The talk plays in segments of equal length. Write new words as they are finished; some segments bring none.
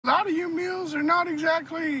A lot of your meals are not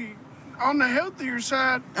exactly on the healthier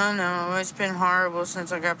side. I know, it's been horrible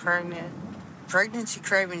since I got pregnant. Pregnancy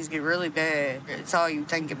cravings get really bad. It's all you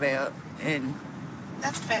think about. And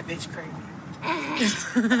that's fat bitch craving.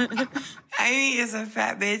 Amy is a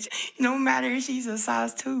fat bitch. No matter if she's a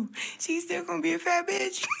size 2, she's still gonna be a fat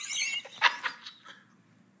bitch.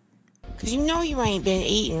 Cause you know you ain't been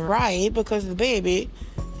eating right because of the baby,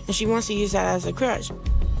 and she wants to use that as a crutch.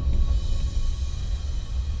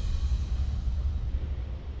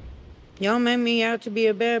 Y'all made me out to be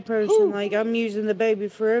a bad person, like I'm using the baby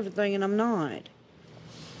for everything, and I'm not.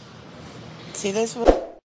 See, that's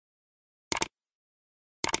what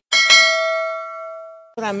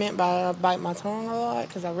I meant by I bite my tongue a lot,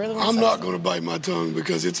 because I really want to I'm not going to bite my tongue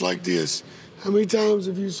because it's like this. How many times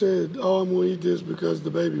have you said, oh, I'm going to eat this because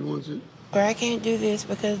the baby wants it? Or I can't do this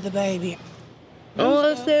because of the baby. All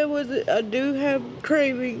I said was that I do have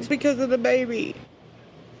cravings because of the baby.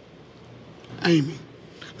 Amy.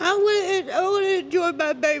 I want to enjoy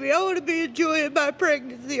my baby. I want to be enjoying my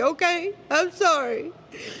pregnancy, okay? I'm sorry.